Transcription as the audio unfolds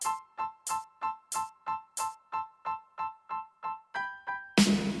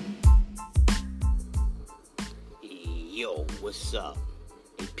What's up?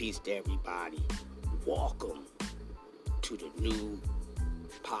 And peace to everybody. Welcome to the new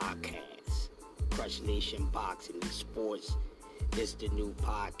podcast, Crush Nation Boxing and Sports. This the new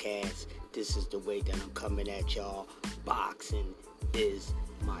podcast. This is the way that I'm coming at y'all. Boxing is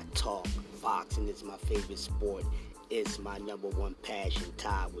my talk. Boxing is my favorite sport. It's my number one passion,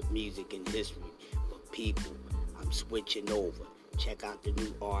 tied with music and history. But people, I'm switching over. Check out the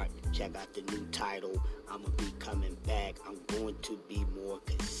new art. Check out the new title. I'm going to be coming back. I'm going to be more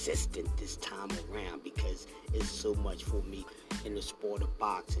consistent this time around because it's so much for me in the sport of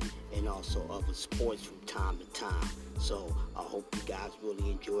boxing and also other sports from time to time. So I hope you guys really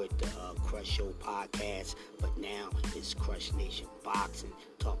enjoyed the Crush Show podcast. But now it's Crush Nation Boxing,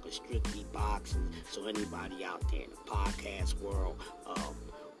 talking strictly boxing. So anybody out there in the podcast world,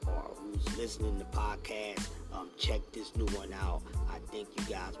 or who's listening to podcasts, check this new one out. I think you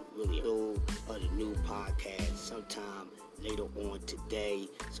guys will really know of the new podcast sometime later on today.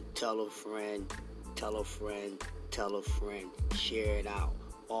 So tell a friend, tell a friend, tell a friend, share it out.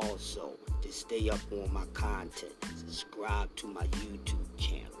 Also, to stay up on my content, subscribe to my YouTube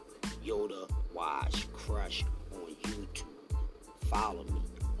channel, Yoda Wise Crush on YouTube. Follow me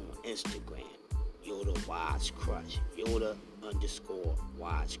on Instagram, Yoda Wise Crush,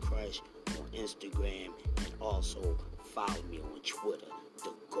 Yoda_Wise Crush on Instagram, and also follow me on Twitter,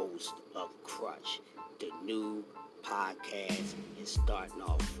 The Ghost of Crush. The new podcast is starting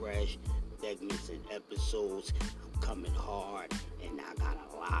off fresh, segments and episodes. I'm coming hard, and I got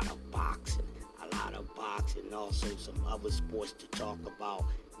a lot of boxing, and also some other sports to talk about.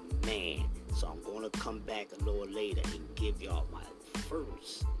 Man, so I'm going to come back a little later and give y'all my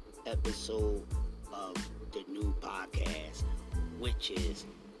first episode of the new podcast, which is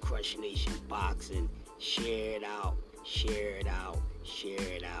Crush Nation Boxing. Share it out, share it out, share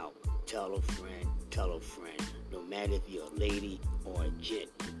it out. Tell a friend, tell a friend. No matter if you're a lady or a gent,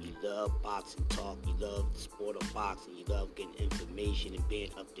 you love boxing talk, you love the sport of boxing, you love getting information and being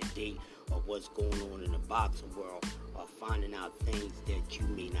up to date of what's going on in the boxing world, or finding out things that you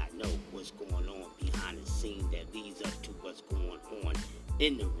may not know, what's going on behind the scene that leads up to what's going on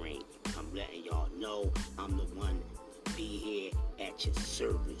in the ring. I'm letting y'all know I'm the one to be here at your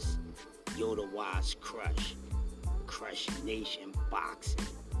service. Yoda Wise Crush, Crush Nation Boxing,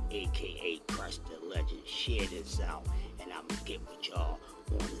 aka Crush the Legend. Share this out, and I'm gonna get with y'all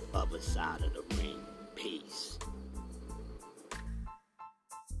on the other side of the ring. Peace.